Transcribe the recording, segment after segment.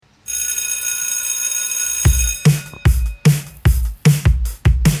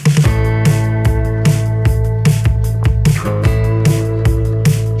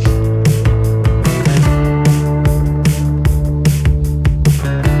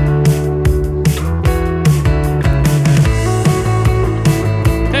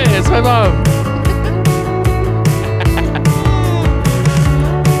my mom.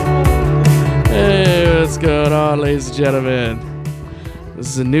 Hey, what's going on, ladies and gentlemen? This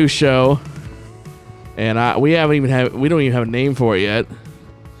is a new show, and we don't even have a name for it yet.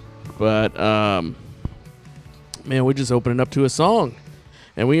 But man, we're just opening up to a song,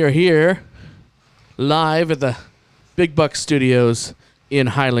 and we are here live at the Big Buck Studios in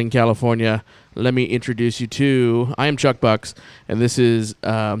Highland, California. Let me introduce you to. I am Chuck Bucks, and this is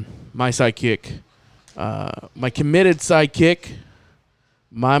my sidekick, my committed sidekick,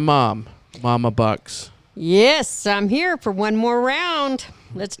 my mom, Mama Bucks. Yes, I'm here for one more round.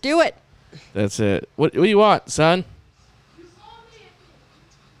 Let's do it. That's it. What do you want, son?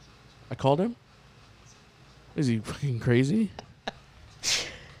 I called him? Is he fucking crazy?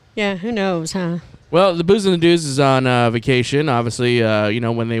 Yeah, who knows, huh? Well, the Booze and the Dudes is on vacation. Obviously,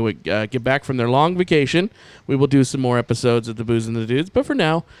 when they would get back from their long vacation, we will do some more episodes of the Booze and the Dudes. But for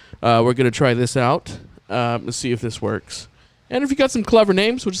now, we're going to try this out and see if this works. And if you got some clever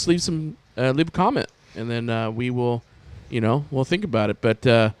names, we'll just leave a comment. And then we will, we'll think about it.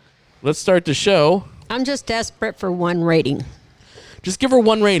 But let's start the show. I'm just desperate for one rating. Just give her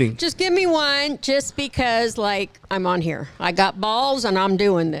one rating. Just give me one, just because, I'm on here. I got balls, and I'm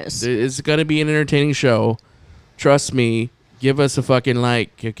doing this. It's going to be an entertaining show. Trust me. Give us a fucking like,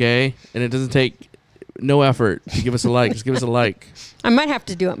 okay? And it doesn't take no effort to give us a like. Just give us a like. I might have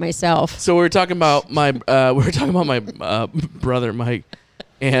to do it myself. So we were talking about my brother Mike,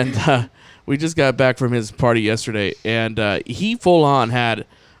 and we just got back from his party yesterday, and he full on had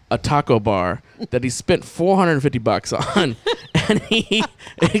a taco bar that he spent $450 on, and he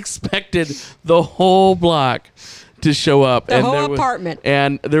expected the whole block to show up. The whole apartment.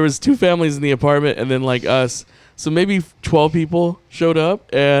 And there was 2 families in the apartment, and then us. So maybe 12 people showed up,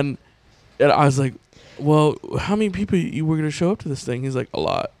 and I was like, well, how many people you were going to show up to this thing? He's like, a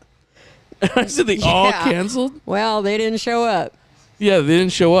lot. And I said, they all canceled? Well, they didn't show up. Yeah, they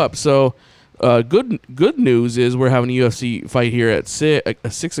didn't show up. So good news is we're having a UFC fight here at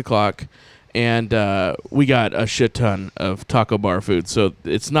 6 o'clock, and we got a shit ton of taco bar food. So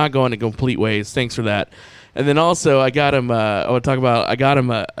it's not going to complete waste. Thanks for that. And then also I got him a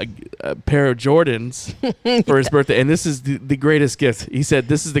pair of Jordans for his birthday. And this is the greatest gift. He said,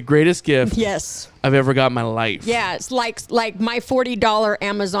 this is the greatest gift I've ever got in my life. Yeah, it's like my $40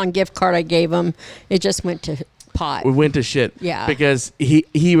 Amazon gift card I gave him. It just went to pot. We went to shit. Yeah. Because he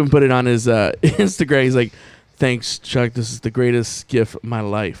even put it on his Instagram. He's like, thanks, Chuck. This is the greatest gift of my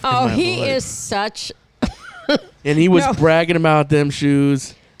life. Oh, he is such... And he was bragging about them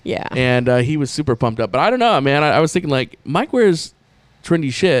shoes. Yeah. And he was super pumped up. But I don't know, man. I was thinking, Mike wears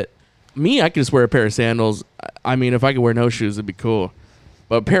trendy shit. Me, I could just wear a pair of sandals. I mean, if I could wear no shoes, it'd be cool.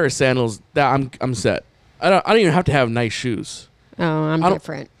 But a pair of sandals, I'm set. I don't even have to have nice shoes. Oh, I'm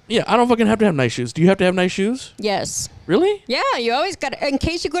different. Yeah, I don't fucking have to have nice shoes. Do you have to have nice shoes? Yes. Really? Yeah, you always got to, in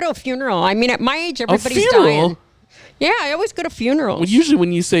case you go to a funeral. I mean, at my age, everybody's dying. Yeah, I always go to funerals. Well, usually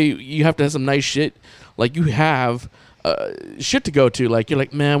when you say you have to have some nice shit, you have shit to go to. You're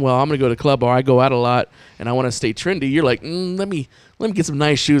like, man, well, I'm going to go to the club, or I go out a lot, and I want to stay trendy. You're like, let me get some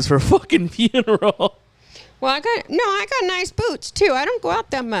nice shoes for a fucking funeral. Well, I got nice boots, too. I don't go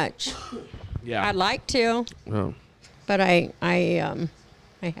out that much. Yeah. I'd like to. Oh. But I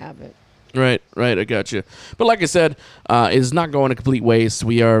haven't. Right, I got you. But like I said, it's not going to complete waste.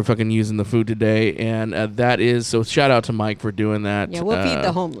 We are fucking using the food today, and that is, so shout out to Mike for doing that. Yeah, we'll feed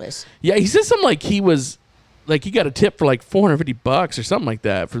the homeless. Yeah, he said something like he got a tip for $450 or something like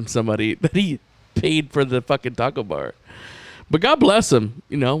that from somebody that he paid for the fucking taco bar. But God bless him,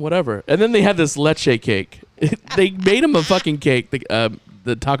 whatever. And then they had this leche cake. They made him a fucking cake,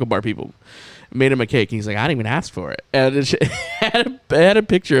 the taco bar people. Made him a cake. He's like, I didn't even ask for it. And it had a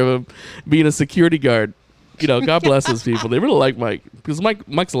picture of him being a security guard. God bless those people. They really like Mike, because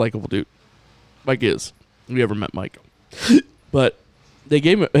Mike's a likable dude. Mike is. Have you ever met Mike? But they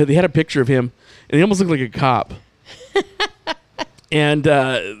had a picture of him, and he almost looked like a cop. And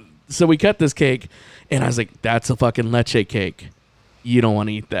so we cut this cake, and I was like, that's a fucking leche cake. You don't want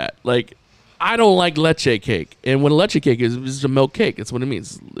to eat that. I don't like leche cake. And what a leche cake is a milk cake. That's what it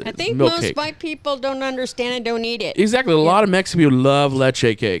means. I think most white people don't understand and don't eat it. Exactly. A lot of Mexican people love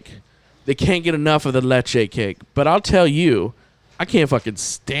leche cake. They can't get enough of the leche cake. But I'll tell you, I can't fucking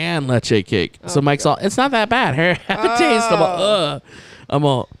stand leche cake. Oh, so Mike's all, it's not that bad. Here, have a taste. I'm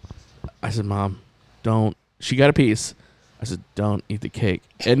all, I said, Mom, don't. She got a piece. I said, don't eat the cake.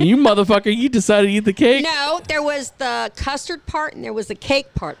 And you motherfucker, you decided to eat the cake? No, there was the custard part and there was the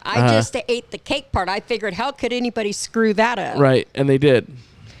cake part. I just ate the cake part. I figured, how could anybody screw that up? Right, and they did.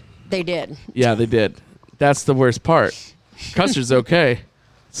 They did. Yeah, they did. That's the worst part. Custard's okay.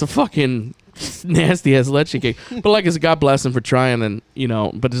 It's a fucking nasty ass leche cake. But like I said, God bless him for trying, and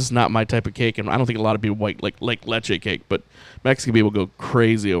but this is not my type of cake, and I don't think a lot of people like leche cake, but Mexican people go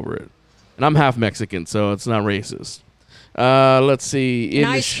crazy over it. And I'm half Mexican, so it's not racist. Let's see. And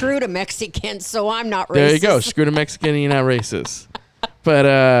I screwed a Mexican, so I'm not racist. There you go. Screwed a Mexican, and you're not racist.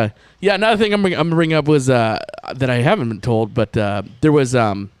 But yeah, another thing I'm gonna bring up was that I haven't been told, but there was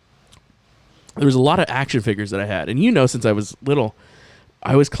a lot of action figures that I had, and since I was little,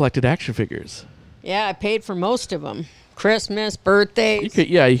 I always collected action figures. Yeah, I paid for most of them. Christmas, birthdays.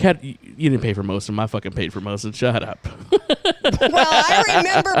 You didn't pay for most of them. I fucking paid for most of them. Shut up. Well, I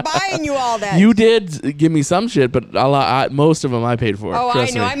remember buying you all that. You did give me some shit, but most of them I paid for. Oh,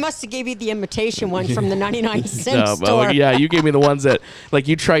 I know. Me. I must have gave you the imitation one from the 99-cent store. Yeah, you gave me the ones that, like,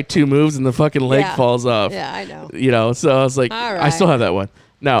 you try 2 moves and the fucking leg falls off. Yeah, I know. So I was like, all right. I still have that one.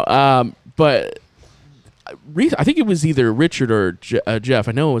 No, but I think it was either Richard or Jeff.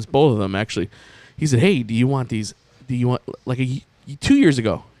 I know it was both of them, actually. He said, hey, do you want these? Do you want, like, 2 years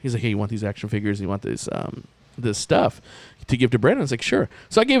ago, he's like, hey, you want these action figures? You want this stuff to give to Brandon? I was like, sure.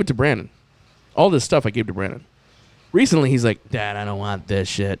 So I gave it to Brandon. All this stuff I gave to Brandon. Recently, he's like, Dad, I don't want this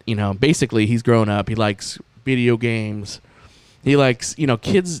shit. Basically, he's grown up. He likes video games. He likes,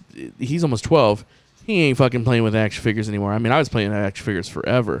 kids. He's almost 12. He ain't fucking playing with action figures anymore. I mean, I was playing with action figures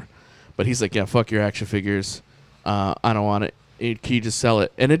forever. But he's like, yeah, fuck your action figures. I don't want it. Can you just sell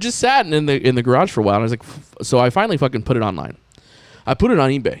it? And it just sat in the garage for a while. And I was like, so I finally fucking put it online. I put it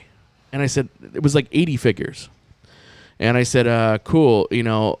on eBay. And I said, it was like 80 figures. And I said, cool.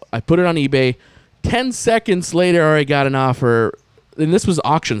 I put it on eBay. 10 seconds later, I got an offer. And this was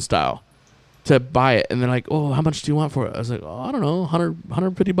auction style to buy it. And they're like, oh, how much do you want for it? I was like, oh, I don't know,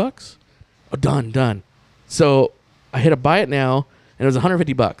 150 bucks. Oh, done. So I hit a buy it now. And it was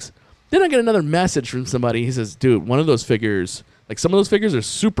 150 bucks. Then I get another message from somebody. He says, dude, one of those figures, like some of those figures are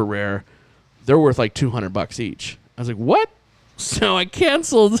super rare. They're worth like 200 bucks each. I was like, what? So I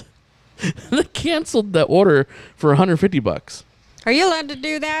canceled the order for 150 bucks. Are you allowed to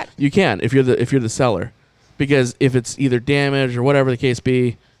do that? You can if you're the seller. Because if it's either damaged or whatever the case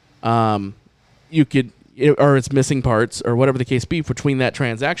be, you could, or it's missing parts or whatever the case be between that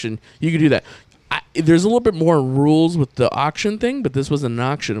transaction, you could do that. There's a little bit more rules with the auction thing, but this wasn't an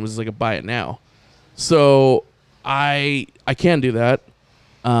auction. It was like a buy it now. So I can do that.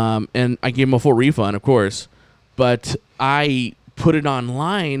 And I gave him a full refund, of course. But I put it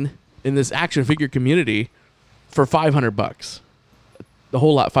online in this action figure community for 500 bucks. The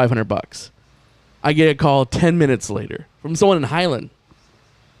whole lot, 500 bucks. I get a call 10 minutes later from someone in Highland.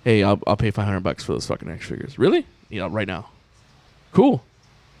 Hey, I'll pay 500 bucks for those fucking action figures. Really? Right now. Cool.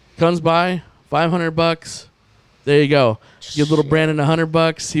 Comes by. 500 bucks. There you go. Give little Brandon 100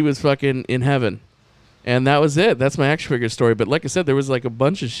 bucks. He was fucking in heaven. And that was it. That's my action figure story. But like I said, there was like a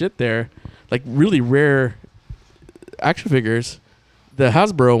bunch of shit there. Like really rare action figures. The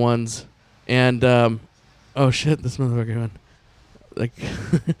Hasbro ones. And, oh shit, this motherfucker one. Like,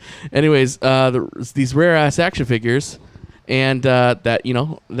 anyways, these rare ass action figures. And that,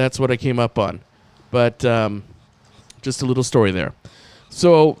 that's what I came up on. But just a little story there.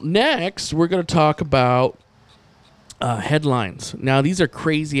 So next, we're going to talk about headlines. Now, these are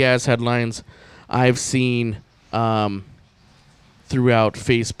crazy-ass headlines I've seen throughout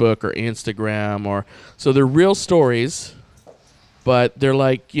Facebook or Instagram. So they're real stories, but they're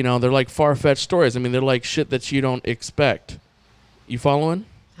like, they're like far-fetched stories. I mean, they're like shit that you don't expect. You following?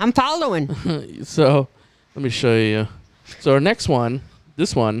 I'm following. So let me show you. So our next one,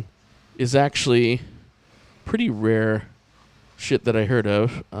 this one, is actually pretty rare shit that I heard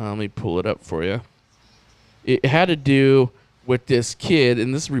of. Let me pull it up for you. It had to do with this kid,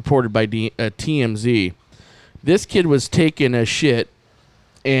 and this is reported by TMZ. This kid was taking a shit,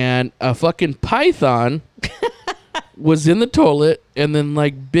 and a fucking python was in the toilet, and then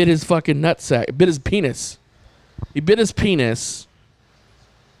like bit his fucking nutsack, bit his penis. He bit his penis.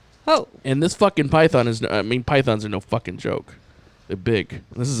 Oh. And this fucking python pythons are no fucking joke. They're big.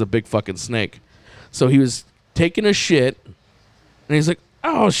 This is a big fucking snake. So he was taking a shit. And he's like,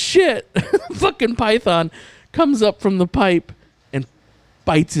 oh, shit. Fucking python comes up from the pipe and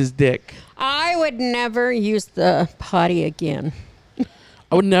bites his dick. I would never use the potty again.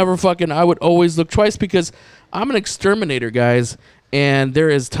 I would always look twice because I'm an exterminator, guys. And there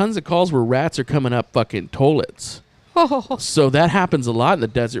is tons of calls where rats are coming up fucking toilets. Oh. So that happens a lot in the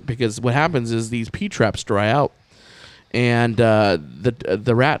desert because what happens is these pee traps dry out. And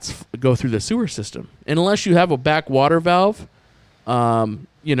the rats go through the sewer system. And unless you have a back water valve, that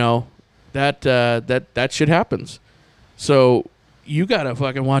shit happens. So you gotta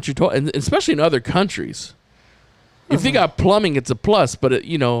fucking watch your toilet, and especially in other countries. If they got plumbing, it's a plus. But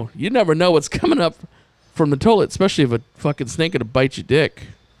you never know what's coming up from the toilet, especially if a fucking snake gonna bite your dick.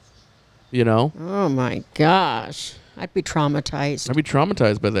 You know. Oh my gosh, I'd be traumatized. I'd be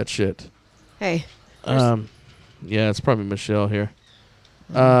traumatized by that shit. Hey. Yeah, it's probably Michelle here.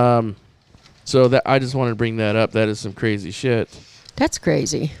 So that I just wanted to bring that up. That is some crazy shit. That's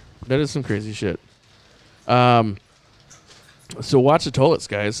crazy. That is some crazy shit. So watch the toilets,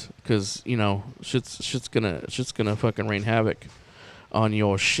 guys, because shit's gonna fucking rain havoc on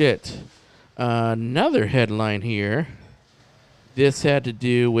your shit. Another headline here. This had to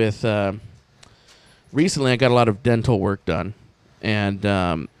do with recently I got a lot of dental work done, and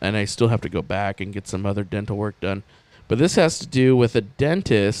I still have to go back and get some other dental work done. But this has to do with a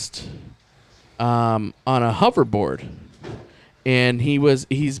dentist on a hoverboard, and he was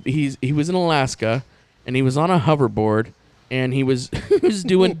in Alaska, and he was on a hoverboard, and he was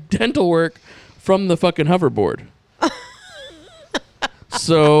doing dental work from the fucking hoverboard.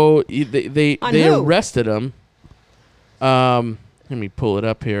 So they arrested him. Let me pull it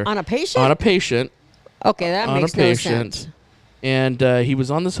up here. On a patient? On a patient. Okay, that makes no sense. And he was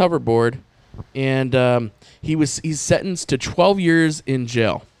on this hoverboard, and he's sentenced to 12 years in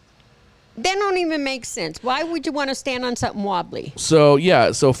jail. That don't even make sense. Why would you want to stand on something wobbly?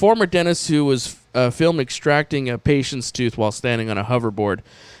 So former dentist who was filmed extracting a patient's tooth while standing on a hoverboard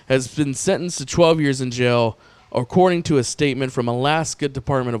has been sentenced to 12 years in jail, according to a statement from Alaska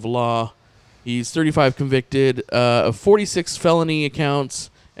Department of Law. He's 35 convicted of 46 felony accounts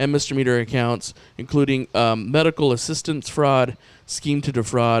and misdemeanor accounts, including medical assistance fraud, scheme to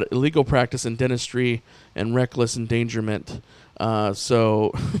defraud, illegal practice in dentistry, and reckless endangerment.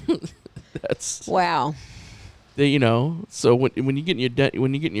 So that's wow. So when you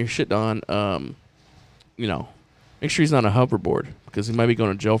getting your shit on, make sure he's not on a hoverboard because he might be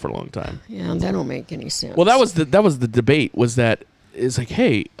going to jail for a long time. Yeah, that don't make any sense. Well, that was the debate. Was that it's like,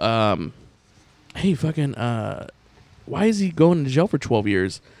 hey, fucking, why is he going to jail for 12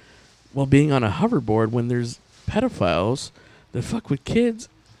 years while being on a hoverboard when there's pedophiles that fuck with kids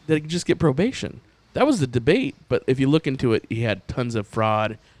that just get probation? That was the debate. But if you look into it, he had tons of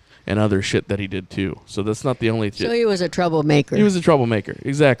fraud and other shit that he did too. So that's not the only shit. So he was a troublemaker. He was a troublemaker.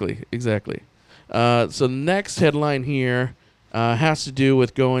 Exactly. So the next headline here has to do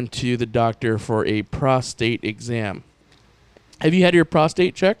with going to the doctor for a prostate exam. Have you had your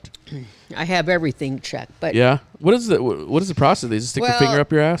prostate checked? I have everything checked, but yeah. What is the process? They just stick a finger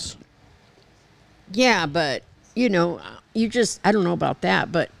up your ass? Yeah, but you I don't know about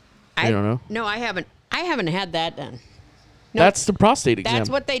that, but I don't know. No, I haven't had that done. No, that's the prostate exam. That's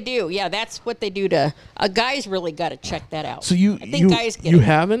what they do. Yeah, that's what they do to a guy's really got to check that out. So you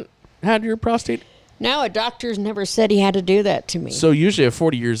haven't had your prostate? No, a doctor's never said he had to do that to me. So usually at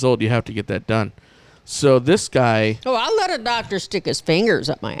 40 years old, you have to get that done. So this guy... Oh, I'll let a doctor stick his fingers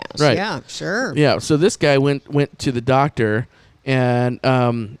up my ass. Right. Yeah, sure. Yeah, so this guy went to the doctor and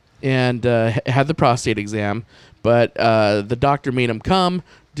had the prostate exam, but the doctor made him come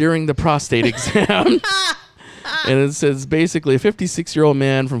during the prostate exam. And it says basically a 56-year-old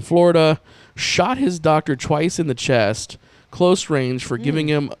man from Florida shot his doctor twice in the chest, close range, for giving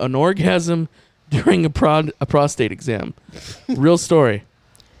him an orgasm during a prostate exam. Real story.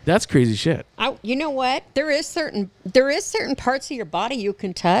 That's crazy shit. You know what? There is certain parts of your body you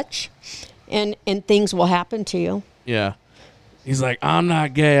can touch, and things will happen to you. Yeah. He's like, I'm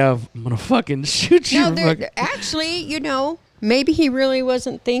not gay. I'm gonna fucking shoot you. No, actually, maybe he really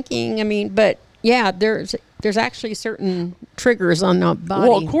wasn't thinking. I mean, but yeah, there's actually certain triggers on the body.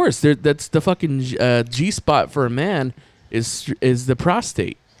 Well, of course, that's the fucking G spot for a man is the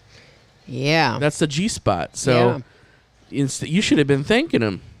prostate. Yeah. That's the G spot. So you should have been thanking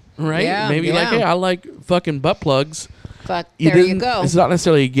him. Right? Yeah, Maybe like, hey, I like fucking butt plugs. Fuck, there you go. It's not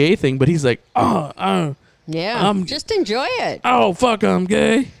necessarily a gay thing, but he's like, yeah, just enjoy it. Oh, fuck, I'm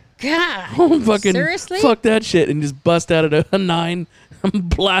gay. God, fucking seriously? Fuck that shit, and just bust out at a 9 and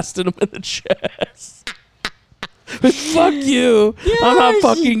blasted him in the chest. Fuck you. Yes. I'm not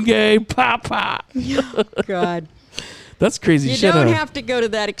fucking gay. Papa. Oh, God. That's crazy you shit. You don't have to go to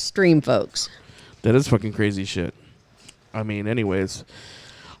that extreme, folks. That is fucking crazy shit. I mean, anyways.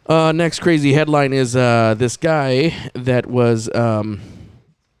 Next crazy headline is this guy that was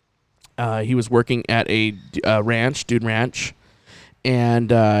he was working at a dude ranch,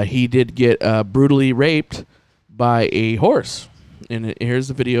 and he did get brutally raped by a horse. And here's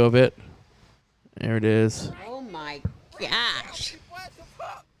the video of it. There it is. Oh my gosh! What the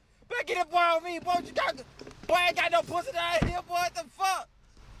fuck? Boy, get that boy on me, boy. Boy, I ain't got no pussy down here, boy. What the fuck?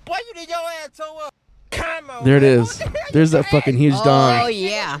 Boy, you need your ass toe up. Come on, there it man. is. There's that fucking huge dong. Oh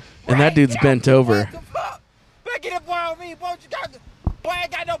yeah. And that dude's bent over. boy with me, boy, you got, boy, I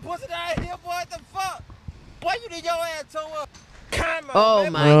ain't got no pussy down here, boy, what the fuck? Boy, you need your ass to come on, Oh,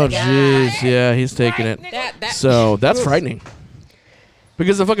 man. my Oh, God. jeez. Yeah, he's taking it. That So that's Oof. frightening.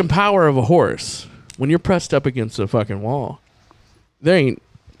 Because the fucking power of a horse, when you're pressed up against a fucking wall,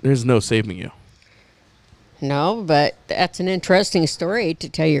 there's no saving you. No, but that's an interesting story to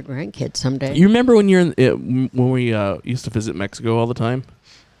tell your grandkids someday. You remember when when we used to visit Mexico all the time?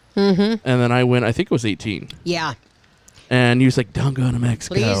 Mm-hmm. And then I went, I think it was 18. Yeah. And you was like, don't go to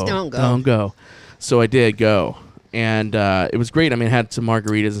Mexico. Please don't go. Don't go. So I did go. And it was great. I mean, I had some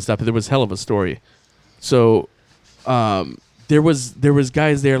margaritas and stuff, but there was hell of a story. So there was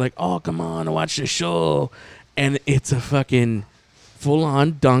guys there like, oh, come on, watch the show. And it's a fucking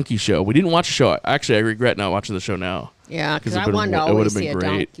full-on donkey show. We didn't watch the show. Actually, I regret not watching the show now. Yeah, because It I would've wanted to it would always have see been a great.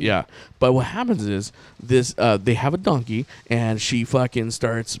 donkey. Yeah. But what happens is this they have a donkey and she fucking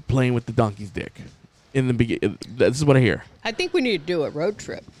starts playing with the donkey's dick. In the beginning, this is what I hear. I think we need to do a road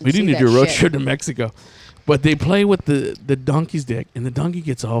trip. and We see need to that do a road shit. trip to Mexico. But they play with the donkey's dick, and the donkey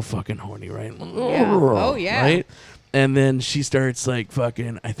gets all fucking horny, right? Yeah. Oh, yeah. Right? And then she starts, like,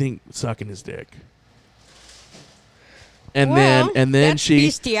 fucking, I think, sucking his dick. And Well, then that's she...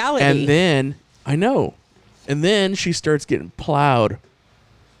 bestiality. And then, I know. And then she starts getting plowed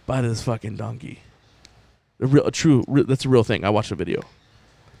by this fucking donkey. That's a real thing. I watched a video.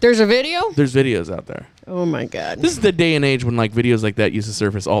 There's a video? There's videos out there. Oh, my God. This is the day and age when like videos like that used to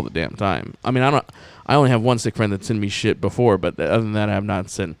surface all the damn time. I mean, I only have one sick friend that sent me shit before, but other than that, I have not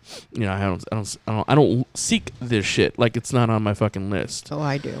sent. You know, I don't seek this shit. Like it's not on my fucking list. Oh,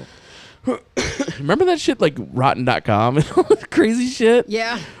 I do. Remember that shit like Rotten.com and all that crazy shit?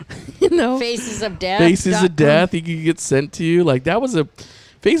 Yeah. You know, Faces of Death. Faces of Death. You could get sent to you. Like that was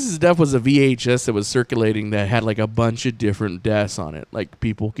Faces of Death was a VHS that was circulating that had like a bunch of different deaths on it, like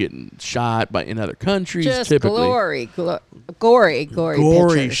people getting shot in other countries. Just typically, gory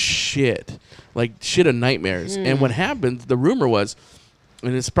pictures. shit, like shit of nightmares. And what happened? The rumor was,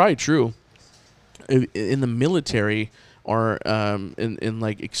 and it's probably true, in the military or in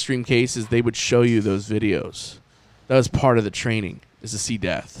like extreme cases, they would show you those videos. That was part of the training, is to see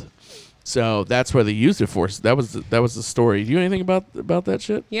death. So that's where they used it for. So that was the story. Do you know anything about that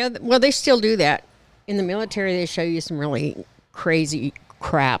shit? Yeah, well, they still do that. In the military, they show you some really crazy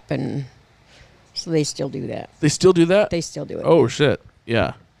crap, and so they still do that. They still do that? They still do it. Oh shit!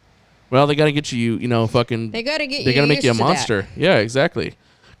 Yeah. Well, they got to get you. You know, fucking. They got to get you. They got to make you a used to that. monster. Yeah, exactly.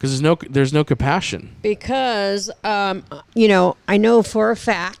 Because there's no compassion. Because you know, I know for a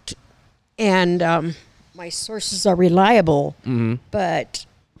fact, and my sources are reliable. Mm-hmm. But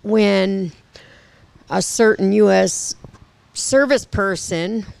when a certain U.S. service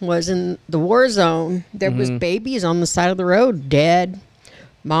person was in the war zone, there was babies on the side of the road dead,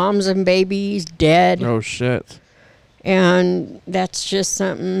 moms and babies dead, Oh shit! and that's just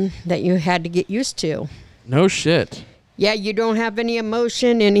something that you had to get used to. No shit. Yeah, you don't have any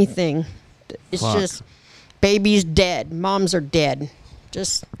emotion, anything. It's Fuck. just babies dead, moms are dead.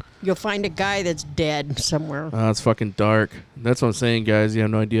 Just you'll find a guy that's dead somewhere. It's fucking dark. That's what I'm saying, guys. You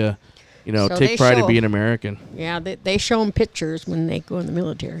have no idea. You know, So take they pride in show- being American. Yeah, they show them pictures when they go in the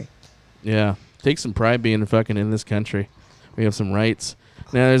military. Yeah, take some pride being fucking in this country. We have some rights.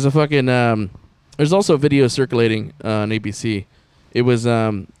 Now there's a fucking there's also a video circulating on ABC.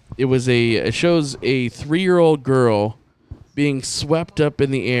 It shows a 3-year-old girl being swept up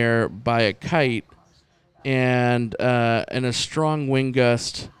in the air by a kite and a strong wind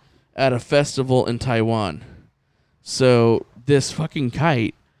gust at a festival in Taiwan. So this fucking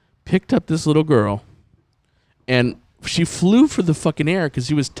kite picked up this little girl and she flew for the fucking air because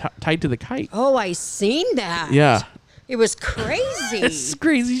she was tied to the kite. Oh, I seen that. Yeah. It was crazy. It's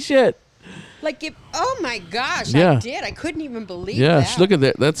crazy shit. Like it. Oh my gosh, Yeah. I did. I couldn't even believe Yeah, that. look at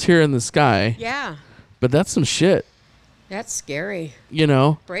that. That's here in the sky. Yeah, But that's some shit, that's scary. you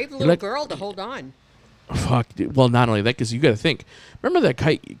know? Brave You're little like, girl to hold on. Fuck. Dude. Well, not only that, because you got to think. Remember that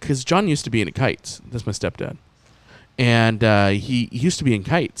kite? Because John used to be into kites. That's my stepdad. And he used to be in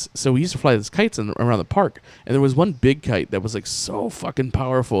kites. So he used to fly these kites around the park. And there was one big kite that was like so fucking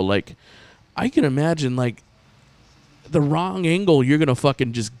powerful. Like, I can imagine like the wrong angle, you're going to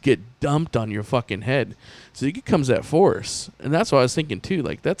fucking just get dumped on your fucking head. So it comes at force. And that's what I was thinking too.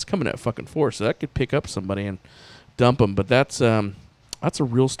 Like, that's coming at fucking force. So that could pick up somebody and dump them. But that's a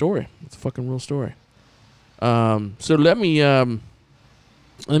real story. It's a fucking real story. So let me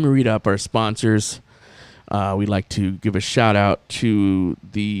read up our sponsors. We'd like to give a shout out to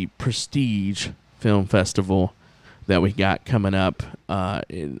the Prestige Film Festival that we got coming up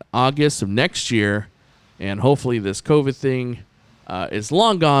in August of next year. And hopefully this COVID thing is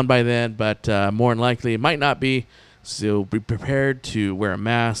long gone by then, but more than likely it might not be. So be prepared to wear a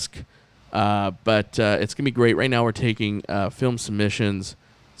mask. But it's going to be great. Right now we're taking film submissions.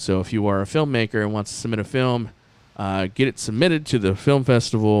 So if you are a filmmaker and wants to submit a film, get it submitted to the film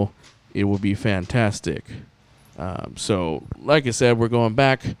festival. It will be fantastic. So like I said, we're going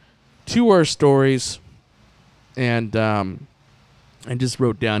back to our stories. And I just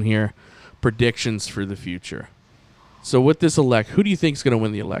wrote down here predictions for the future. So with this who do you think is going to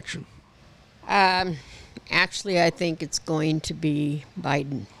win the election? Actually, I think it's going to be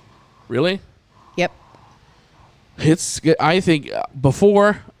Biden. Really? Yep. I think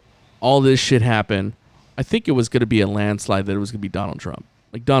before all this shit happened, I think it was going to be a landslide that it was going to be Donald Trump.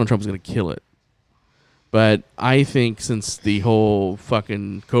 Like, Donald Trump was going to kill it. But I think since the whole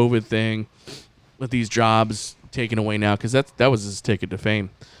fucking COVID thing with these jobs taken away now, because that was his ticket to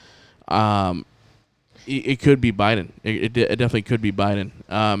fame, it could be Biden. It definitely could be Biden.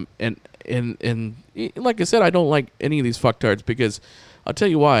 And like I said, I don't like any of these fucktards because I'll tell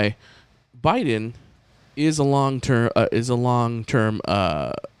you why. Biden is a long-term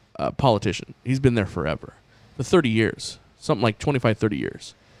politician. He's been there forever. For 30 years. Something like 25, 30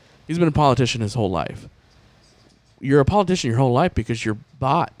 years. He's been a politician his whole life. You're a politician your whole life because you're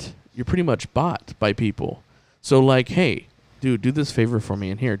bought. You're pretty much bought by people. So like, hey, dude, do this favor for me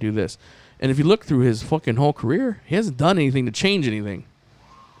and here, do this. And if you look through his fucking whole career, he hasn't done anything to change anything.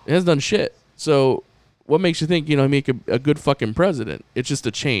 He hasn't done shit. So what makes you think, he make a good fucking president? It's just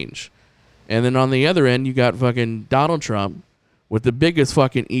a change. And then on the other end, you got fucking Donald Trump with the biggest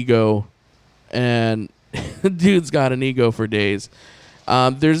fucking ego. And dude's got an ego for days.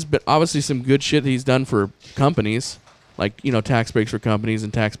 There's been obviously some good shit that he's done for companies. Like, tax breaks for companies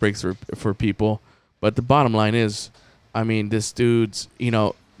and tax breaks for people. But the bottom line is, this dude's,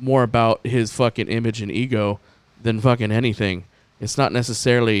 more about his fucking image and ego than fucking anything. It's not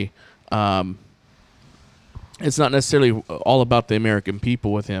necessarily all about the American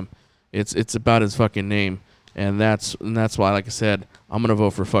people with him. It's about his fucking name, and that's why, like I said, I'm gonna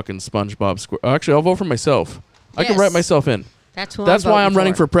vote for fucking SpongeBob SquarePants. Actually, I'll vote for myself. Yes. I can write myself in. That's why I'm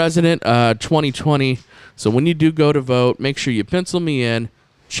running for president, 2020. So when you do go to vote, make sure you pencil me in,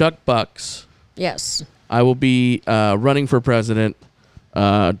 Chuck Bucks. Yes. I will be running for president,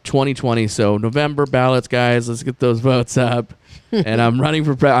 2020. So November ballots, guys. Let's get those votes up. And I'm running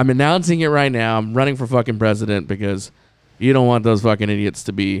for I'm announcing it right now. I'm running for fucking president because you don't want those fucking idiots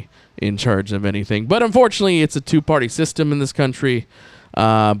to be in charge of anything. But unfortunately, it's a two-party system in this country.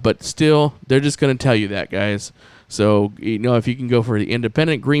 But still, they're just going to tell you that, guys. So, if you can go for the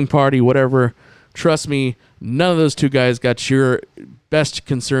independent, Green Party, whatever, trust me, none of those two guys got your best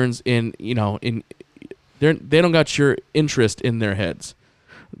concerns they don't got your interest in their heads.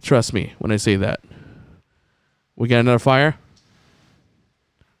 Trust me when I say that. We got another fire?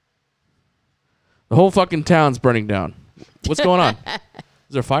 The whole fucking town's burning down. What's going on? Is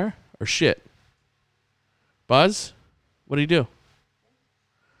there a fire or shit? Buzz? What do you do?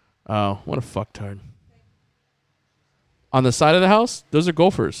 Oh, what a fucktard. On the side of the house, those are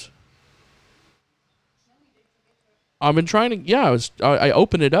gophers. I've been trying to. Yeah, I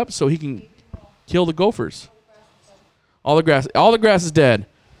opened it up so he can kill the gophers. All the grass is dead.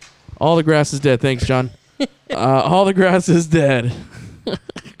 All the grass is dead. Thanks, John. All the grass is dead.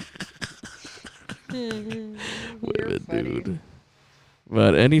 Dude.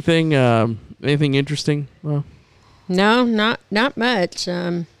 But anything interesting? Well, no, not much.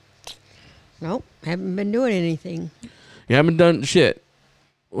 Nope, haven't been doing anything. You haven't done shit.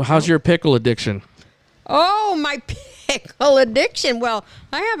 Well, how's your pickle addiction? Oh, my pickle addiction. Well,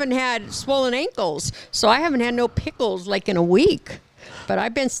 I haven't had swollen ankles, so I haven't had no pickles like in a week. But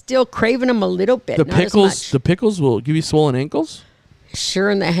I've been still craving them a little bit. The not as much. The pickles will give you swollen ankles? Sure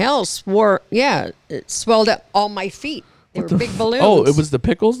in the hell it swelled up all my feet. They were big balloons. Oh, it was the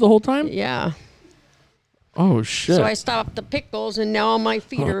pickles the whole time? Yeah. Oh, shit. So I stopped the pickles, and now all my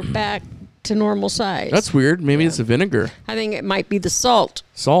feet are back to normal size. That's weird. Maybe it's the vinegar. I think it might be the salt.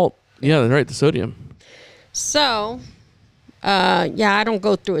 Salt. Yeah, that's right. The sodium. So, I don't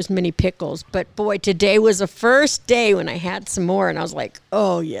go through as many pickles. But, boy, today was the first day when I had some more, and I was like,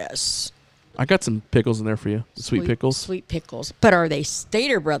 oh, yes. I got some pickles in there for you. The sweet pickles. Sweet pickles. But are they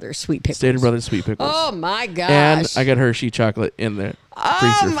Stater Brothers sweet pickles? Stater Brothers sweet pickles. Oh, my gosh. And I got Hershey chocolate in there.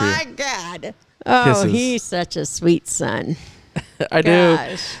 Oh, my God. Oh, Kisses. He's such a sweet son. I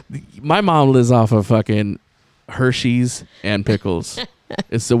Gosh. do. My mom lives off of fucking Hershey's and pickles.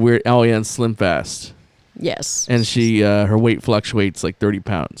 It's the weird. Oh, yeah, and Slim Fast. Yes. And she, her weight fluctuates like 30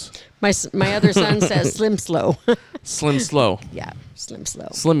 pounds. My other son says Slim Slow. Slim Slow. Yeah, Slim Slow.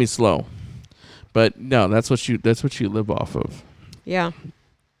 Slimmy Slow. But no, that's what you live off of. Yeah.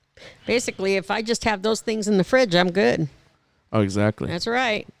 Basically, if I just have those things in the fridge, I'm good. Oh, exactly. That's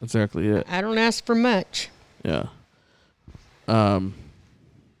right. Exactly it. I don't ask for much. Yeah.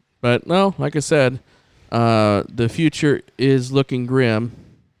 But no, like I said, the future is looking grim.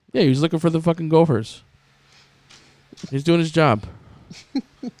 Yeah, he's looking for the fucking Gophers. He's doing his job.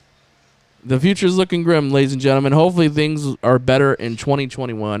 The future is looking grim, ladies and gentlemen. Hopefully things are better in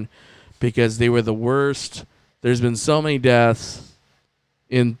 2021 because they were the worst. There's been so many deaths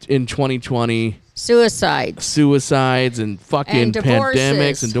in 2020. Suicides and fucking And divorces.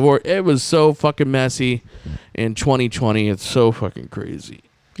 pandemics and divorce. It was so fucking messy in 2020. It's so fucking crazy.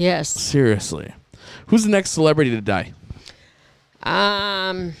 Yes. Seriously. Who's the next celebrity to die?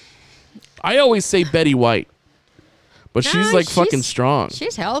 Um, I always say Betty White. But she's like fucking strong.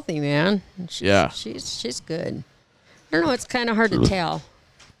 She's healthy, man. She's good. I don't know. It's kind of hard to tell.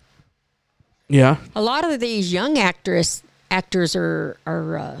 Yeah. A lot of these young actors are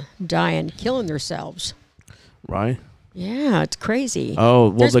dying, killing themselves. Right. Yeah, it's crazy. Oh,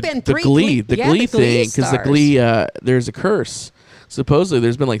 well, There's the been Glee thing, because the stars. Glee, there's a curse. Supposedly,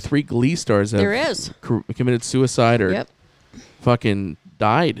 there's been like 3 Glee stars that There is. committed suicide or Yep. fucking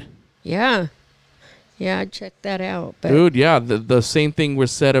died. Yeah. Yeah, I'd check that out. But Dude, yeah, the same thing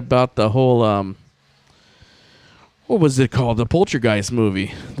was said about the whole what was it called? The Poltergeist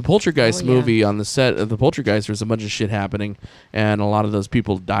movie. The Poltergeist movie, on the set of the Poltergeist, there's a bunch of shit happening, and a lot of those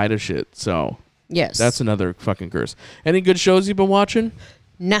people died of shit. So yes, that's another fucking curse. Any good shows you've been watching?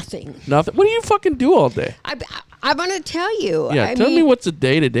 nothing. Nothing. What do you fucking do all day? I'm gonna tell you. Yeah, tell me what's a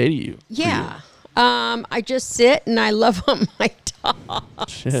day to day to you. Yeah. I just sit and I love on my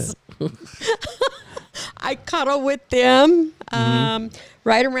dogs. Shit. I cuddle with them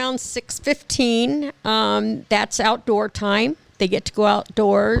right around 6:15. That's outdoor time. They get to go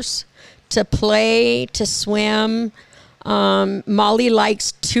outdoors to play, to swim. Molly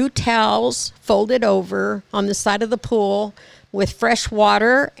likes 2 towels folded over on the side of the pool with fresh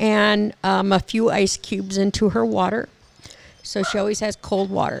water and a few ice cubes into her water. So she always has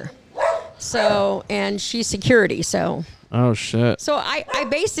cold water. So, and she's security, so. Oh, shit. So I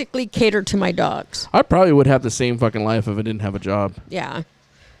basically cater to my dogs. I probably would have the same fucking life if I didn't have a job. Yeah.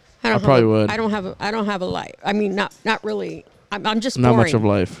 I probably would. I don't have a life. I mean, not really. I'm just Not boring. much of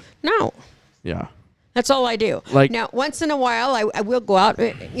life. No. Yeah. That's all I do. Like- now, once in a while, I will go out.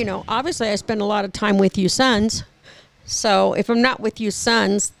 You know, obviously, I spend a lot of time with you sons. So if I'm not with you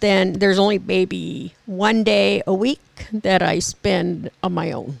sons, then there's only maybe 1 day a week that I spend on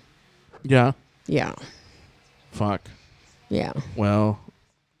my own. Yeah. Yeah. Fuck. Yeah. Well,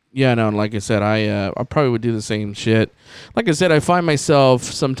 yeah, no, like I said, I probably would do the same shit. Like I said, I find myself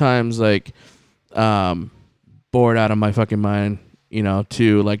sometimes like bored out of my fucking mind, you know,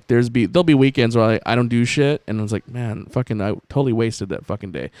 too. Like there'll be weekends where I don't do shit and I was like, man, fucking I totally wasted that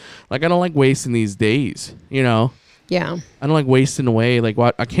fucking day. Like I don't like wasting these days, you know. Yeah. I don't like wasting away. Like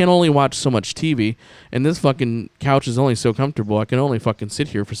I can't only watch so much TV, and this fucking couch is only so comfortable. I can only fucking sit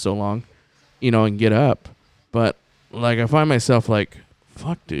here for so long, you know, and get up. But like I find myself like,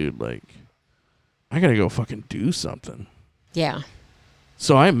 fuck, dude, like I gotta go fucking do something. Yeah.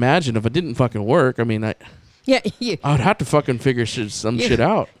 So I imagine if it didn't fucking work, I mean, I would have to fucking figure some shit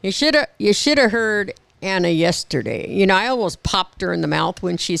out. You should have heard Anna yesterday. You know, I almost popped her in the mouth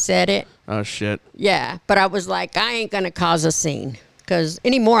when she said it. Oh shit. Yeah, but I was like, I ain't gonna cause a scene because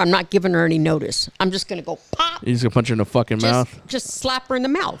anymore I'm not giving her any notice. I'm just gonna go pop. You just gonna punch her in the fucking mouth? Just slap her in the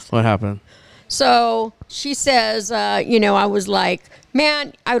mouth. What happened? So she says, you know, I was like,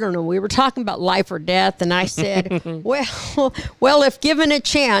 man, I don't know. We were talking about life or death, and I said, well, if given a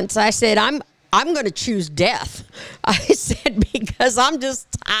chance, I said, I'm going to choose death. I said, because I'm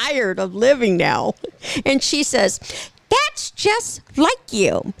just tired of living now. And she says, that's just like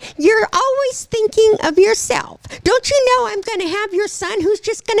you. You're always thinking of yourself. Don't you know I'm going to have your son who's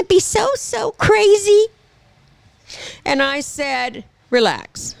just going to be so crazy? And I said,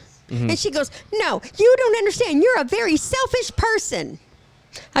 relax. And she goes, no, you don't understand. You're a very selfish person.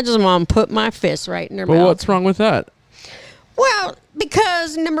 I just want to put my fist right in her mouth. Well, what's wrong with that? Well,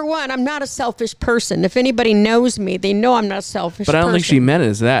 because number one, I'm not a selfish person. If anybody knows me, they know I'm not a selfish person. But I don't think she meant it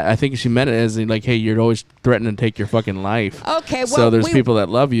as that. I think she meant it as like, hey, you're always threatening to take your fucking life. Okay, well, so there's people that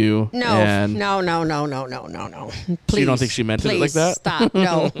love you. No. Please, you don't think she meant it like that? Stop.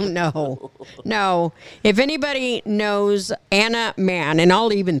 No. If anybody knows Anna Mann, and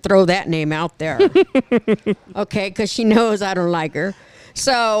I'll even throw that name out there, okay, because she knows I don't like her.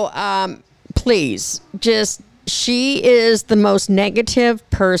 So please, just. She is the most negative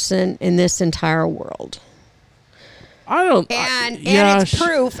person in this entire world. I don't. And yeah,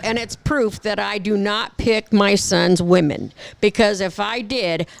 it's proof that I do not pick my son's women, because if I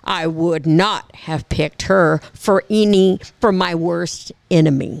did, I would not have picked her for my worst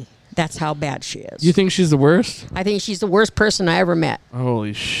enemy. That's how bad she is. You think she's the worst? I think she's the worst person I ever met.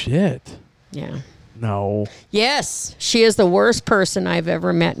 Holy shit. Yeah. No. Yes, she is the worst person I've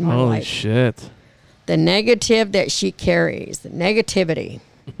ever met in my Holy life. shit. The negative that she carries, the negativity.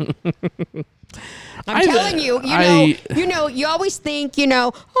 I'm telling you, you always think,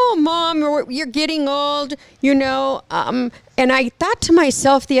 oh, Mom, you're getting old, and I thought to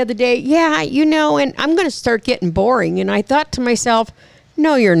myself the other day, and I'm going to start getting boring. And I thought to myself,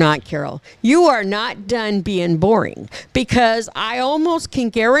 no, you're not, Carol. You are not done being boring, because I almost can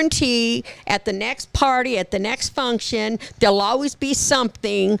guarantee at the next party, at the next function, there'll always be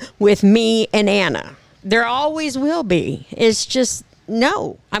something with me and Anna. There always will be. It's just,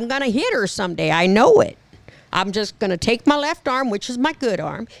 no, I'm going to hit her someday. I know it. I'm just going to take my left arm, which is my good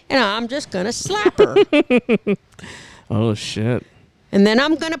arm, and I'm just going to slap her. Oh, shit. And then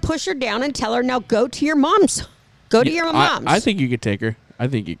I'm going to push her down and tell her, now go to your mom's. Go to your mom's. I think you could take her. I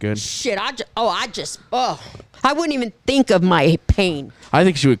think you could. Shit, I wouldn't even think of my pain. I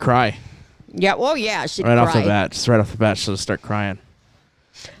think she would cry. Yeah, well, yeah, she'd right cry. off the bat. Just right off the bat, she'll start crying.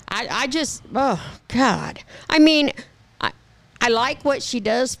 Oh, God. I mean, I like what she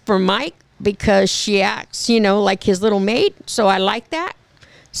does for Mike, because she acts, like his little mate. So I like that.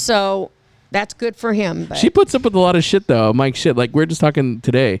 So that's good for him. But she puts up with a lot of shit, though. Mike shit. Like, we were just talking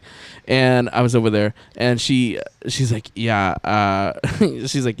today, and I was over there, and she's like, yeah.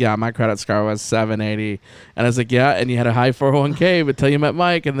 She's like, yeah, my credit score was 780. And I was like, yeah, and you had a high 401k until you met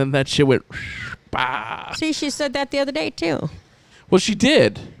Mike, and then that shit went, bah. See, she said that the other day, too. Well, she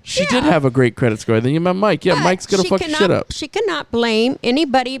did. She did have a great credit score. Then you met Mike. Yeah, But Mike's going to fuck your shit up. She cannot blame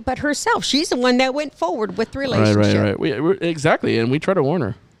anybody but herself. She's the one that went forward with the relationship. Right. Exactly, and we try to warn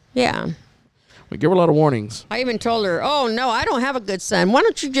her. Yeah. We give her a lot of warnings. I even told her, oh, no, I don't have a good son. Why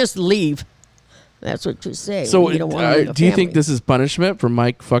don't you just leave? That's what you say. So you don't want to leave a do you think family. this is punishment for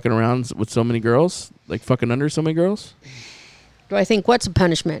Mike fucking around with so many girls? Like fucking under so many girls? Do I think what's a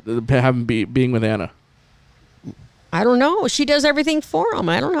punishment? Having being with Anna. I don't know. She does everything for him.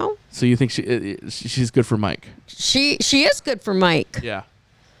 I don't know. So you think she's good for Mike? She is good for Mike. Yeah.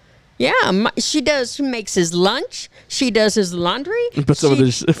 Yeah, she does. She makes his lunch. She does his laundry. But some of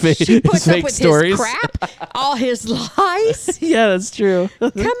his fake, she puts fake up with stories. his crap, all his lies. Yeah, that's true.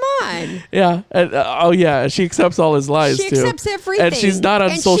 Come on. Yeah. And, she accepts all his lies She too. accepts everything. And she's not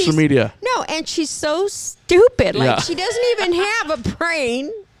on social media. No, and she's so stupid. Like, Yeah. she doesn't even have a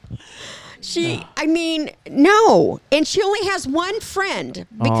brain. No. And she only has one friend,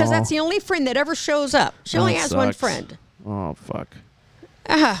 because that's the only friend that ever shows up. She only has one friend. Oh, fuck.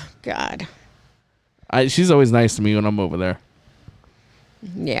 Oh, God. She's always nice to me when I'm over there.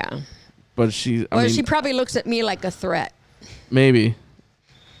 Yeah. But She probably looks at me like a threat. Maybe.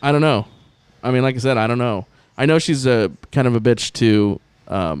 I don't know. I mean, like I said, I don't know. I know she's a kind of a bitch to,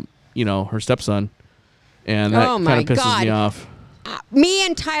 her stepson. And that kind of pisses me off. Me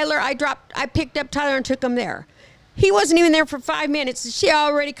and Tyler, I picked up Tyler and took him there. He wasn't even there for 5 minutes. She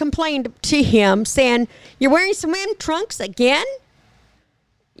already complained to him, saying, "You're wearing swim trunks again?"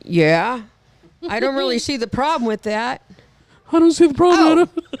 Yeah. I don't really see the problem with that. I don't see the problem.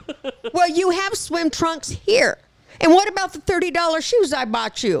 Well, you have swim trunks here. And what about the $30 shoes I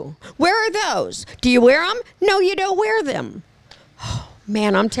bought you? Where are those? Do you wear them? No, you don't wear them. Oh,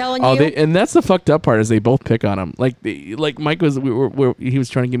 man, I'm telling you. And that's the fucked up part, is they both pick on him. Like Mike was, he was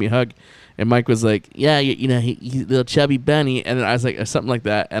trying to give me a hug, and Mike was like, yeah, he's a little chubby bunny, and then I was like, something like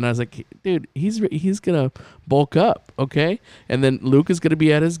that, and I was like, dude, he's gonna bulk up, okay? And then Luke is gonna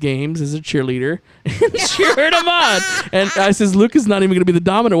be at his games as a cheerleader, and cheering him on. And I says, Luke is not even gonna be the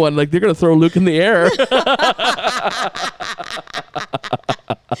dominant one. Like, they're gonna throw Luke in the air.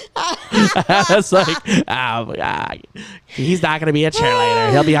 It's like, oh, God. He's not going to be a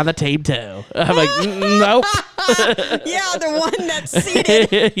cheerleader. He'll be on the team too. I'm like, nope. Yeah, the one that's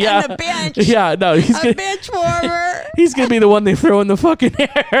seated on the bench. Yeah, no, he's bench warmer. He's going to be the one they throw in the fucking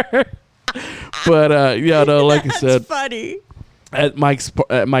air. But like I said, funny. At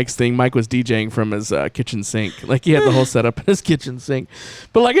Mike's thing, Mike was DJing from his kitchen sink. Like, he had the whole setup in his kitchen sink.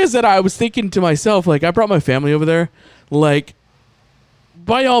 But like I said, I was thinking to myself, like, I brought my family over there. Like,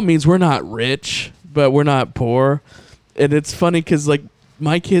 by all means, we're not rich, but we're not poor. And it's funny because, like,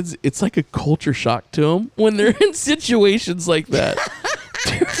 my kids, it's like a culture shock to them when they're in situations like that.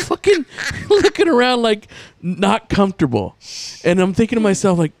 They're fucking looking around like not comfortable. And I'm thinking to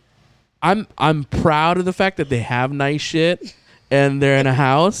myself, like, I'm proud of the fact that they have nice shit and they're in a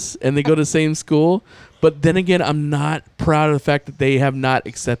house and they go to the same school. But then again, I'm not proud of the fact that they have not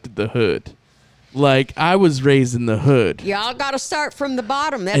accepted the hood. Like, I was raised in the hood. Y'all got to start from the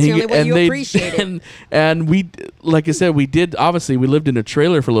bottom. That's the only way you appreciate it. And we, like I said, we did, obviously, we lived in a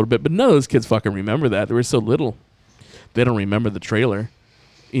trailer for a little bit, but none of those kids fucking remember that. They were so little. They don't remember the trailer.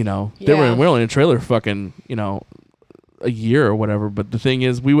 You know, we were only in a trailer for fucking, you know, a year or whatever. But the thing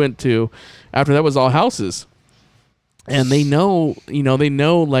is, we went to, after that was all houses. And they know,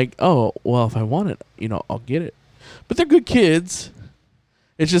 like, oh, well, if I want it, you know, I'll get it. But they're good kids.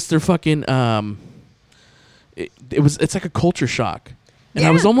 It's just they're fucking, it's like a culture shock. And I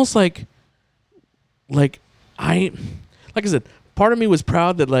was almost like I said, part of me was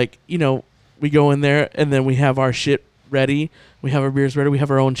proud that, like, you know, we go in there and then we have our shit ready. We have our beers ready. We have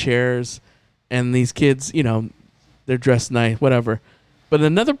our own chairs. And these kids, you know, they're dressed nice, whatever. But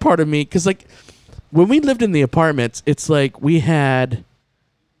another part of me, because, like, when we lived in the apartments, it's like you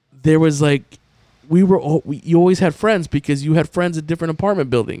always had friends because you had friends at different apartment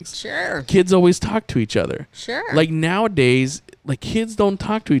buildings. Sure. Kids always talk to each other. Sure. Like, nowadays, like, kids don't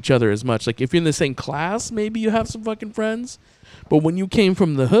talk to each other as much. Like, if you're in the same class, maybe you have some fucking friends. But when you came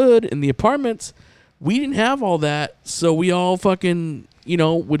from the hood in the apartments, we didn't have all that. So we all fucking, you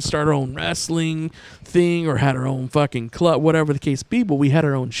know, would start our own wrestling thing or had our own fucking club, whatever the case be. But we had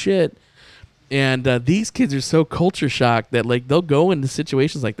our own shit. And these kids are so culture shocked that, like, they'll go into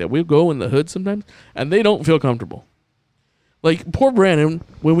situations like that. We'll go in the hood sometimes, and they don't feel comfortable. Like, poor Brandon,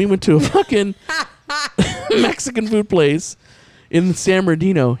 when we went to a fucking Mexican food place in San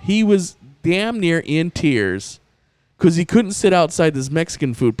Bernardino, he was damn near in tears because he couldn't sit outside this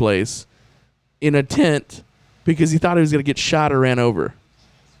Mexican food place in a tent because he thought he was going to get shot or ran over.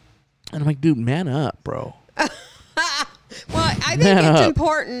 And I'm like, dude, man up, bro. Well, I think it's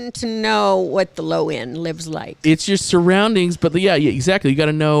important to know what the low end lives like. It's your surroundings, but yeah, exactly. You got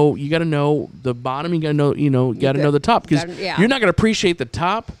to know the bottom. You got to know, know the top, because you're not going to appreciate the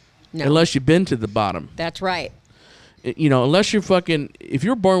top unless you've been to the bottom. That's right. Unless you're fucking, if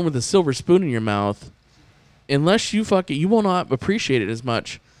you're born with a silver spoon in your mouth, unless you will not appreciate it as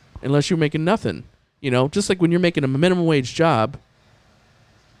much unless you're making nothing. Just like when you're making a minimum wage job,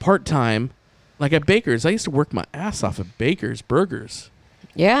 part-time, like at Baker's. I used to work my ass off at Baker's Burgers.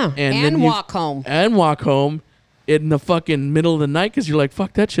 Yeah, and walk home. And walk home in the fucking middle of the night because you're like,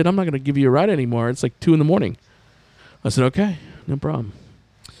 fuck that shit. I'm not going to give you a ride anymore. It's like 2 a.m. I said, okay, no problem.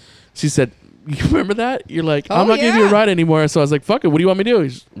 She said, you remember that? You're like, I'm not giving you a ride anymore. So I was like, fuck it. What do you want me to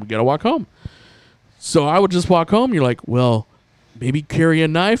do? We got to walk home. So I would just walk home. You're like, well, maybe carry a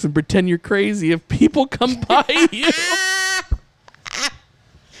knife and pretend you're crazy if people come by you.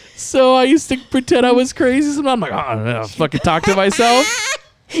 So I used to pretend I was crazy. So I'm like, I'll fucking talk to myself.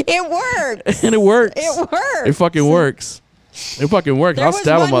 It works. And it works. It works. It fucking works. It fucking works. I'll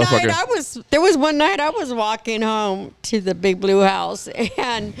stab a motherfucker. There was one night I was walking home to the Big Blue House,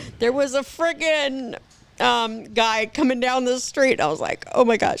 and there was a friggin' guy coming down the street. I was like, oh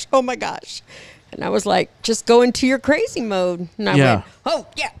my gosh. And I was like, just go into your crazy mode. And I went, oh,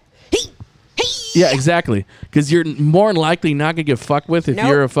 yeah. Yeah, exactly. Because you're more than likely not going to get fucked with if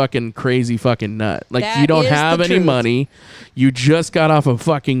you're a fucking crazy fucking nut. Like, you don't have any money. You just got off a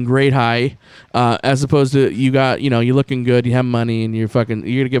fucking great high, as opposed to you're looking good, you have money, and you're going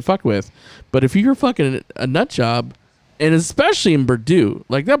to get fucked with. But if you're fucking a nut job, and especially in Purdue,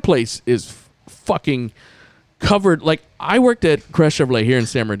 like, that place is fucking covered. Like, I worked at Crest Chevrolet here in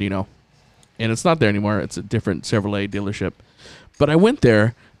San Bernardino, and it's not there anymore. It's a different Chevrolet dealership. But I went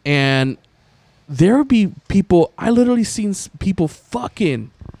there, and there would be people, I literally seen people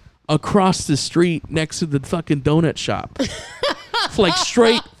fucking across the street next to the fucking donut shop. Like,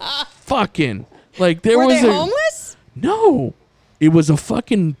 straight fucking. Like, there Were was they homeless? No. It was a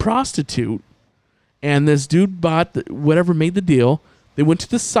fucking prostitute. And this dude made the deal. They went to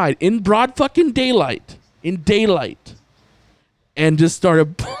the side in broad fucking daylight. And just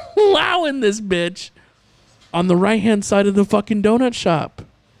started plowing this bitch on the right-hand side of the fucking donut shop.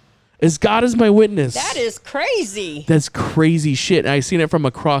 As God is my witness. That is crazy. That's crazy shit. I seen it from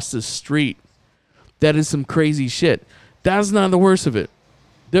across the street. That is some crazy shit. That's not the worst of it.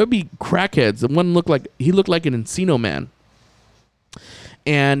 There would be crackheads. The one looked like an Encino Man.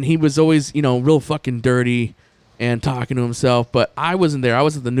 And he was always, real fucking dirty and talking to himself. But I wasn't there. I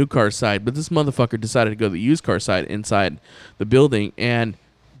was at the new car side. But this motherfucker decided to go to the used car side inside the building and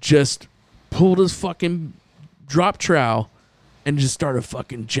just pulled his fucking drop trowel and just started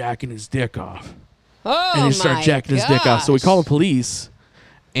fucking jacking his dick off. Oh, and he started jacking his dick off. So we call the police,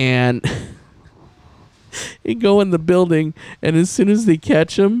 and he go in the building, and as soon as they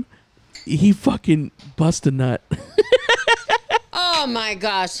catch him, he fucking bust a nut. my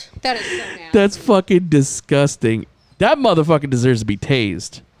gosh. That is so nasty. That's fucking disgusting. That motherfucker deserves to be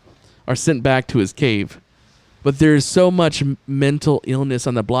tased or sent back to his cave. But there's so much mental illness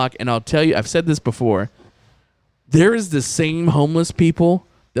on the block. And I'll tell you, I've said this before. There is the same homeless people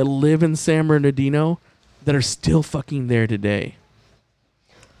that live in San Bernardino that are still fucking there today.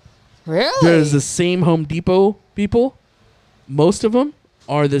 Really? There's the same Home Depot people. Most of them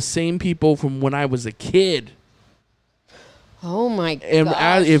are the same people from when I was a kid. Oh my And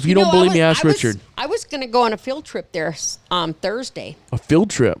gosh. if you don't believe me, ask I Richard. I was going to go on a field trip there Thursday. A field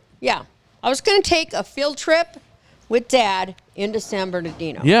trip. Yeah. I was going to take a field trip with Dad into San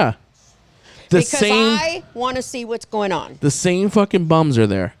Bernardino. Yeah. Because I want to see what's going on. The same fucking bums are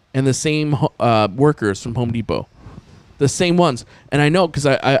there, and the same workers from Home Depot, the same ones. And I know because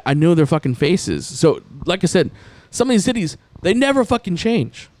I know their fucking faces. So, like I said, some of these cities, they never fucking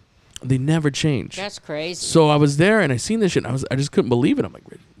change. They never change. That's crazy. So I was there and I seen this shit. And I just couldn't believe it. I'm like,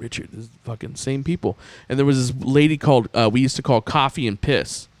 Richard, this is fucking same people. And there was this lady called we used to call Coffee and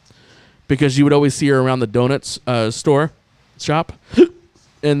Piss, because you would always see her around the donuts shop,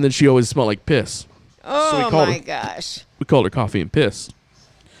 and then she always smelled like piss. Oh called my her- gosh. We called her Coffee and Piss,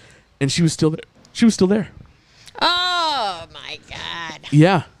 and she was still there. She was still there. Oh my God.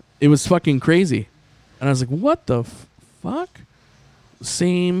 Yeah, it was fucking crazy. And I was like, what the fuck?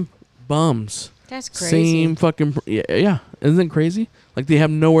 Same bums. That's crazy. Same fucking yeah. Isn't it crazy? Like they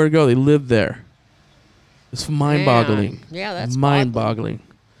have nowhere to go. They live there. It's mind-boggling. Man. Yeah, that's mind-boggling.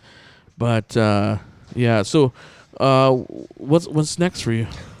 But yeah. So, what's next for you?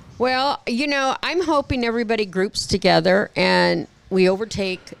 Well, I'm hoping everybody groups together and we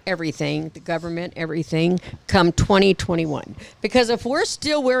overtake everything, the government, everything, come 2021. Because if we're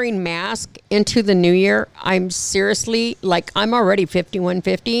still wearing masks into the new year, I'm already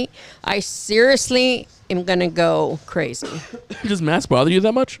 5150. I seriously am going to go crazy. Does masks bother you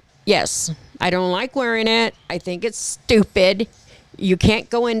that much? Yes. I don't like wearing it. I think it's stupid. You can't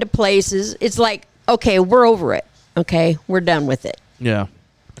go into places. It's like, okay, we're over it. Okay, we're done with it. Yeah.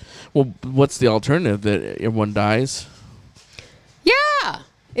 Well, what's the alternative? That everyone dies? Yeah.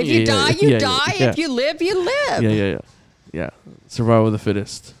 If you die, you die. yeah. If you live, you live. Yeah. Survival of the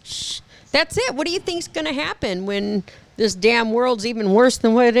fittest. That's it. What do you think's going to happen when this damn world's even worse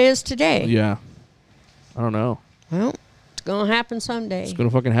than what it is today? Yeah. I don't know. Well, it's going to happen someday. It's gonna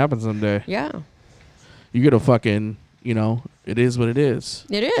fucking happen someday. Yeah, You gotta fucking, it is what it is.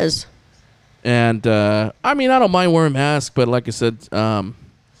 it is. And I mean, I don't mind wearing a mask, but like I said,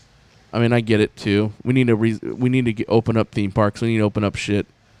 I mean, I get it too. We need to open up theme parks. We need to open up shit.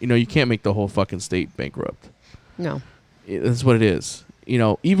 You can't make the whole fucking state bankrupt. No. That's what it is.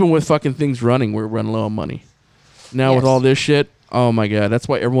 Even with fucking things running, we're running low on money. Now with Yes. all this shit, oh my God, that's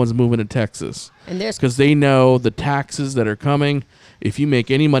why everyone's moving to Texas. And this, Because they know the taxes that are coming. If you make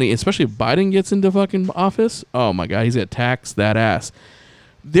any money, especially if Biden gets into fucking office, oh my God, he's gonna tax that ass.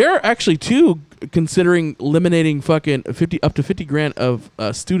 They're actually too considering eliminating fucking up to 50 grand of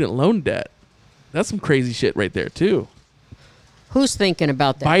student loan debt. That's some crazy shit right there too. who's thinking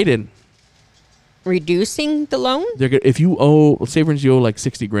about that? Biden, Reducing the loan? they're gonna, if you owe, say for instance you owe like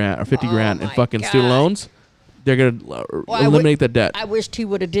 60 grand or 50 Oh grand in my fucking student God. loans, they're gonna I eliminate that debt. I wished he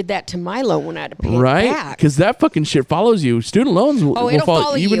would have did that to my loan when I had to pay it Right? back. Because that fucking shit follows you. Student loans will it'll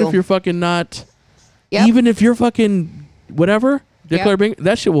follow even you. if you're fucking not, Yep. even if you're fucking whatever, declare Yep. bank,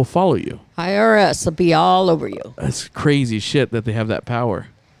 that shit will follow you. IRS will be all over you. That's crazy shit that they have that power.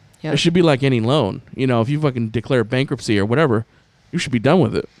 Yep. It should be like any loan. If you fucking declare bankruptcy or whatever, you should be done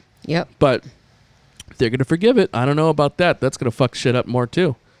with it. Yep. But they're going to forgive it. I don't know about that. That's going to fuck shit up more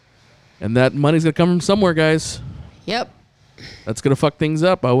too. And that money's going to come from somewhere, guys. Yep. That's going to fuck things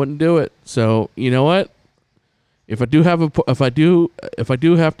up. I wouldn't do it. So, you know what? If I do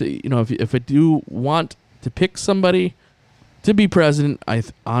want to pick somebody to be president,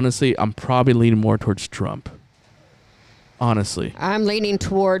 honestly, I'm probably leaning more towards Trump. Honestly. I'm leaning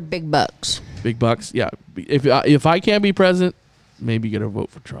toward big bucks. Big bucks. Yeah. If I can't be president, maybe you got to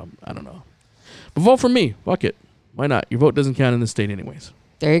vote for Trump. I don't know. But vote for me. Fuck it. Why not? Your vote doesn't count in the state anyways.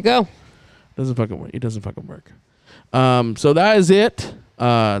 There you go. Doesn't fucking work. It doesn't fucking work. So that is it.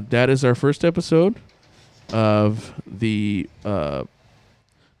 That is our first episode of the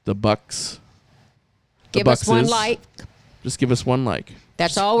Bucks. Give us one like. Just give us one like.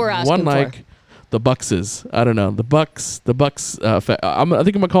 That's all we're asking One for. like. The Buckses. I don't know. The Bucks. Effect. I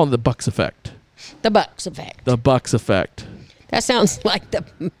think I'm gonna call it the Bucks effect. The Bucks effect. The Bucks effect. That sounds like the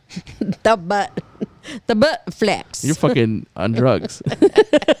butt flex. You're fucking on drugs.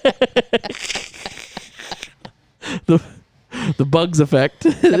 the bugs effect.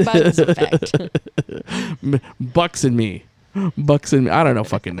 The Bucks effect. Bucks and me. Bucks and I don't know,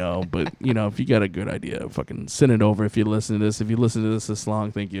 fucking know, but if you got a good idea, fucking send it over. If you listen to this, this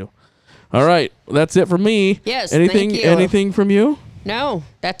long, thank you. All right, that's it from me. Yes, anything, thank you. anything from you? No,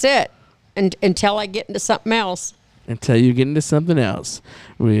 that's it. And until I get into something else. Until you get into something else,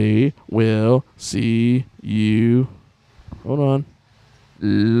 we will see you. Hold on.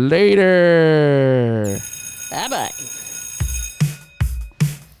 Later. Bye bye.